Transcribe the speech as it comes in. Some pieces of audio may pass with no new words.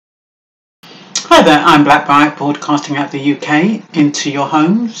Hi there, I'm Blackbright, broadcasting out the UK into your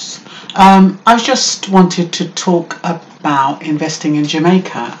homes. I just wanted to talk about investing in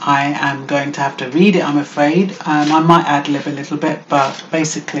Jamaica. I am going to have to read it, I'm afraid. I might ad-lib a little bit, but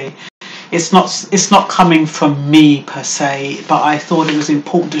basically it's not coming from me per se, but I thought it was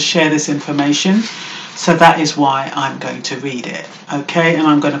important to share this information. So that is why I'm going to read it. Okay, and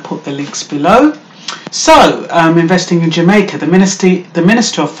I'm going to put the links below. So, investing in Jamaica, the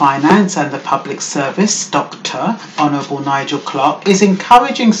Minister of Finance and the Public Service, Dr. Honourable Nigel Clark, is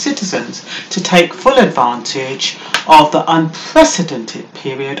encouraging citizens to take full advantage of the unprecedented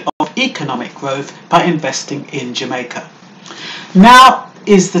period of economic growth by investing in Jamaica. Now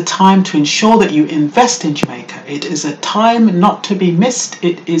is the time to ensure that you invest in Jamaica. It is a time not to be missed.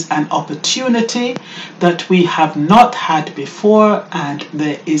 It is an opportunity that we have not had before, and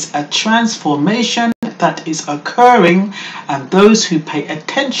there is a transformation that is occurring, and those who pay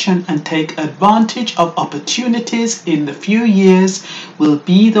attention and take advantage of opportunities in the few years will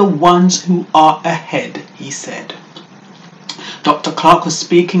be the ones who are ahead, he said. Dr. Clark was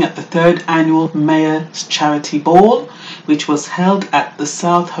speaking at the 3rd Annual Mayor's Charity Ball, which was held at the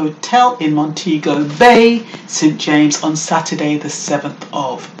South Hotel in Montego Bay, St. James, on Saturday the 7th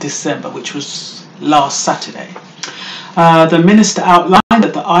of December, which was last Saturday. The minister outlined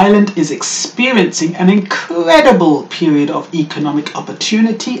that the island is experiencing an incredible period of economic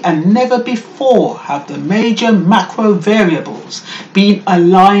opportunity, and never before have the major macro variables been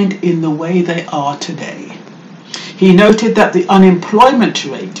aligned in the way they are today. He noted that the unemployment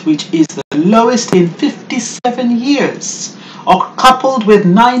rate, which is the lowest in 57 years, coupled with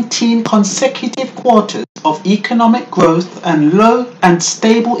 19 consecutive quarters of economic growth and low and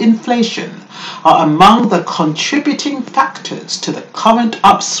stable inflation, are among the contributing factors to the current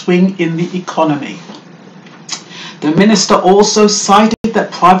upswing in the economy. The minister also cited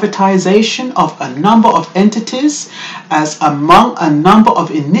that privatization of a number of entities as among a number of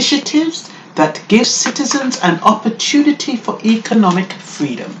initiatives that gives citizens an opportunity for economic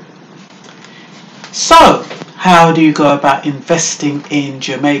freedom. So, how do you go about investing in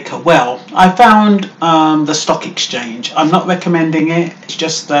Jamaica? Well, I found the stock exchange. I'm not recommending it, it's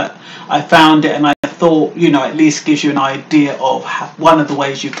just that I found it and I thought, at least gives you an idea of one of the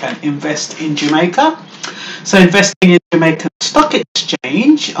ways you can invest in Jamaica. So investing in Jamaica Stock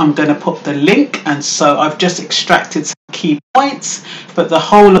Exchange, I'm going to put the link, and so I've just extracted some key points, but the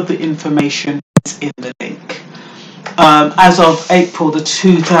whole of the information is in the link. As of April the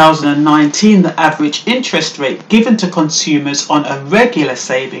 2019, the average interest rate given to consumers on a regular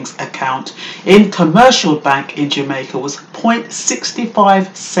savings account in commercial bank in Jamaica was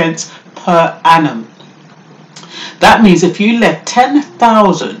 0.65 cents per annum. That means if you left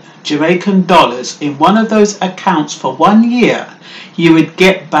 10,000 Jamaican dollars in one of those accounts for 1 year, you would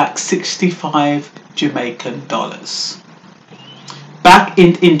get back 65 Jamaican dollars back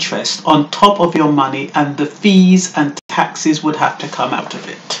in interest on top of your money, and the fees and taxes would have to come out of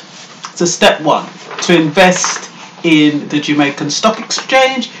it. So step 1, to invest in the Jamaican Stock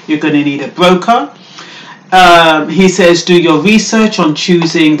Exchange, you're going to need a broker. He says do your research on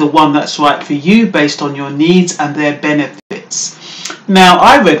choosing the one that's right for you based on your needs and their benefits. Now,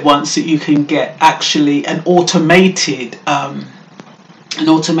 I read once that you can get actually an automated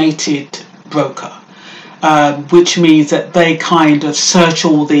broker, which means that they kind of search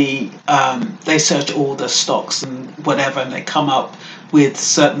all the stocks and whatever, and they come up with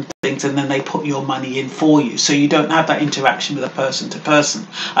certain things, and then they put your money in for you, so you don't have that interaction with a person to person.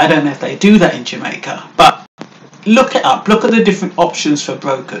 I don't know if they do that in Jamaica, but look it up. Look at the different options for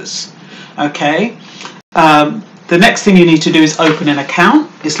brokers. Okay. The next thing you need to do is open an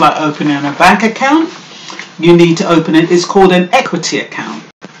account. It's like opening a bank account. You need to open it. It's called an equity account,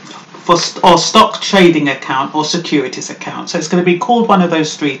 or stock trading account, or securities account. So it's going to be called one of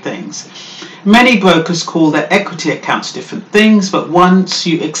those three things. Many brokers call their equity accounts different things, but once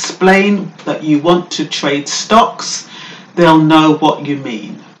you explain that you want to trade stocks, they'll know what you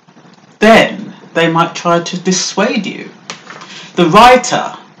mean. Then they might try to dissuade you. The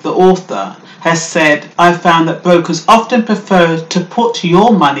writer, the author, has said, I found that brokers often prefer to put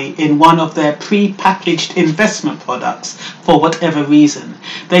your money in one of their pre-packaged investment products for whatever reason.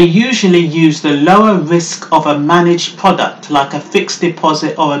 They usually use the lower risk of a managed product like a fixed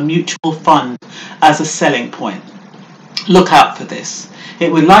deposit or a mutual fund as a selling point. Look out for this.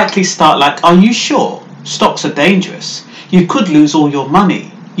 It will likely start like, are you sure? Stocks are dangerous. You could lose all your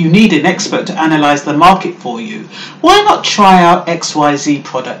money. You need an expert to analyze the market for you. Why not try out XYZ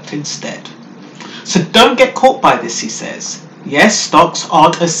product instead? So don't get caught by this, he says. Yes, stocks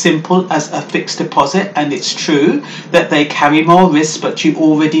aren't as simple as a fixed deposit, and it's true that they carry more risk, but you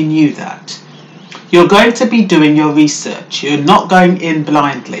already knew that. You're going to be doing your research. You're not going in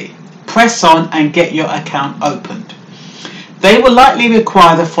blindly. Press on and get your account opened. They will likely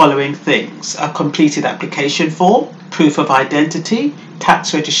require the following things: a completed application form, proof of identity,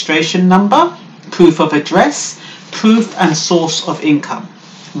 tax registration number, proof of address, proof and source of income.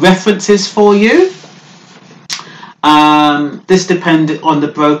 References for you. This depends on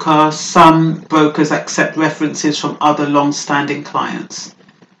the broker. Some brokers accept references from other long-standing clients.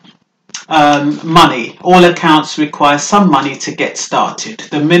 Money. All accounts require some money to get started.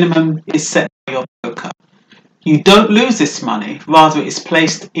 The minimum is set by your broker. You don't lose this money, rather it is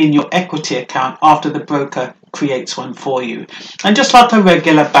placed in your equity account after the broker creates one for you. And just like a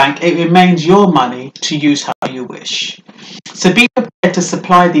regular bank, it remains your money to use how you wish. So be prepared to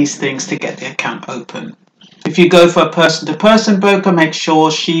supply these things to get the account open. If you go for a person-to-person broker, make sure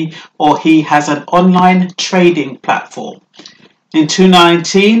she or he has an online trading platform. In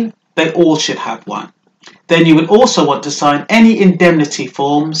 2019, they all should have one. Then you will also want to sign any indemnity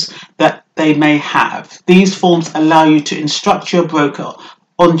forms that they may have. These forms allow you to instruct your broker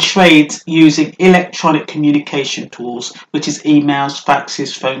on trades using electronic communication tools, which is emails,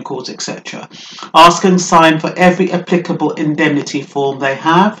 faxes, phone calls, etc. Ask and sign for every applicable indemnity form they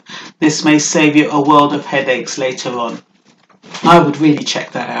have. This may save you a world of headaches later on. I would really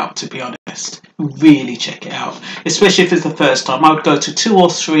check that out, to be honest. Really check it out, especially if it's the first time. I would go to 2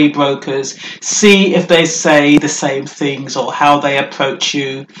 or 3 brokers, see if they say the same things or how they approach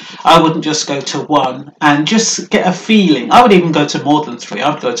you. I wouldn't just go to one and just get a feeling. I would even go to more than 3.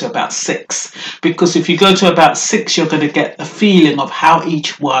 I would go to about 6, because if you go to about 6, you're going to get a feeling of how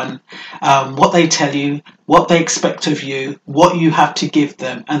each one, what they tell you, what they expect of you, what you have to give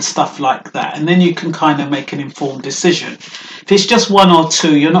them, and stuff like that. And then you can kind of make an informed decision. If it's just 1 or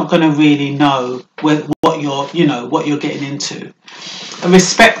 2, you're not going to really know what you're getting into.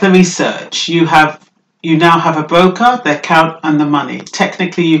 Respect the research. You now have a broker, the account, and the money.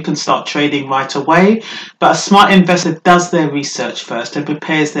 Technically, you can start trading right away, but a smart investor does their research first and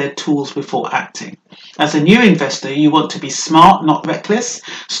prepares their tools before acting. As a new investor, you want to be smart, not reckless.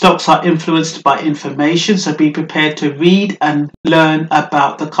 Stocks are influenced by information, so be prepared to read and learn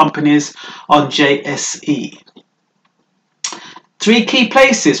about the companies on JSE. 3 key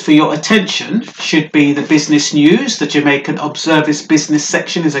places for your attention should be the business news. The Jamaican Observer's business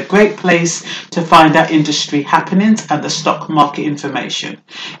section is a great place to find out industry happenings and the stock market information.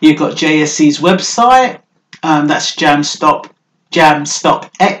 You've got JSE's website, that's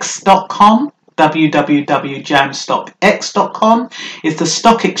jamstockx.com. www.jamstockx.com is the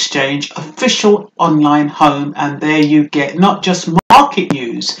stock exchange official online home, and there you get not just market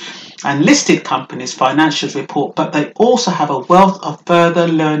news and listed companies' financial report, but they also have a wealth of further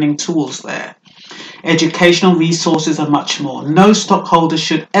learning tools there. Educational resources and much more. No stockholder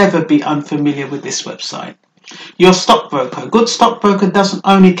should ever be unfamiliar with this website. Your stockbroker. A good stockbroker doesn't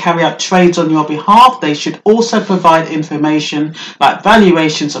only carry out trades on your behalf, they should also provide information like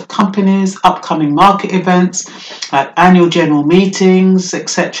valuations of companies, upcoming market events, like annual general meetings,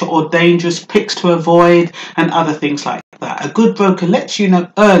 etc., or dangerous picks to avoid, and other things like that. A good broker lets you know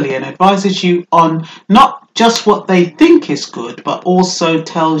early and advises you on not just what they think is good, but also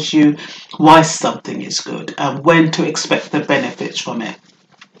tells you why something is good and when to expect the benefits from it.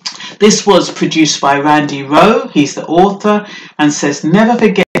 This was produced by Randy Rowe. He's the author, and says, never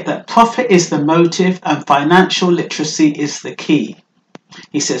forget that profit is the motive and financial literacy is the key.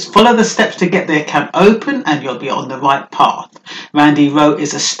 He says, follow the steps to get the account open and you'll be on the right path. Randy Rowe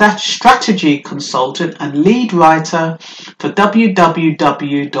is a strategy consultant and lead writer for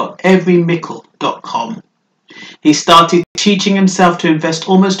www.everymickle.com. He started teaching himself to invest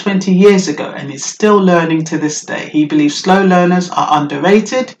almost 20 years ago and is still learning to this day. He believes slow learners are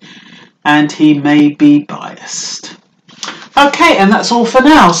underrated and he may be biased. Okay, and that's all for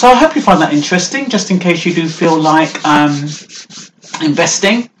now. So I hope you find that interesting, just in case you do feel like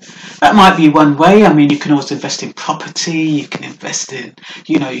investing. That might be one way. I mean, you can always invest in property, you can invest in,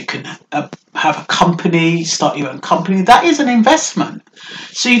 you can have a company, start your own company. That is an investment.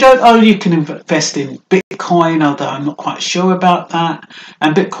 So you can invest in Bitcoin, although I'm not quite sure about that.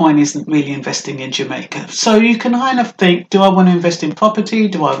 And Bitcoin isn't really investing in Jamaica. So you can kind of think, do I want to invest in property?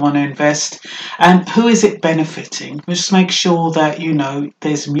 Do I want to invest? And who is it benefiting? Just make sure that,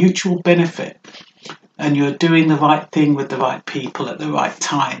 there's mutual benefit and you're doing the right thing with the right people at the right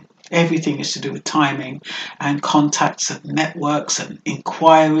time. Everything is to do with timing and contacts and networks and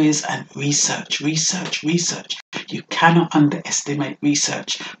inquiries and research. You cannot underestimate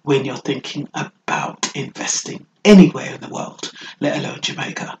research when you're thinking about investing anywhere in the world, let alone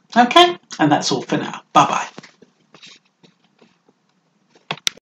Jamaica. Okay, and that's all for now. Bye-bye.